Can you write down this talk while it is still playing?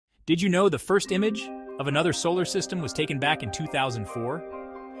Did you know the first image of another solar system was taken back in 2004?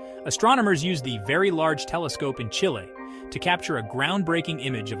 Astronomers used the Very Large Telescope in Chile to capture a groundbreaking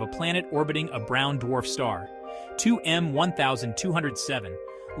image of a planet orbiting a brown dwarf star, 2M 1207,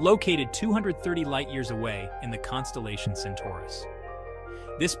 located 230 light-years away in the constellation Centaurus.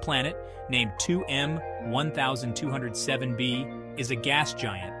 This planet, named 2M 1207b, is a gas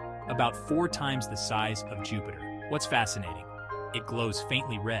giant about 4 times the size of Jupiter. What's fascinating? It glows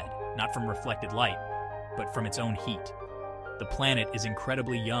faintly red, not from reflected light, but from its own heat. The planet is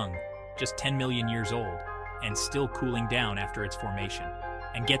incredibly young, just 10 million years old, and still cooling down after its formation.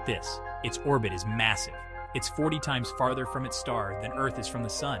 And get this, its orbit is massive. It's 40 times farther from its star than Earth is from the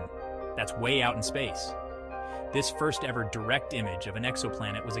Sun. That's way out in space. This first ever direct image of an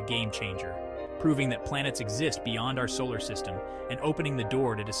exoplanet was a game changer, proving that planets exist beyond our solar system and opening the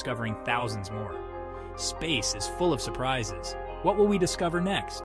door to discovering thousands more. Space is full of surprises. What will we discover next?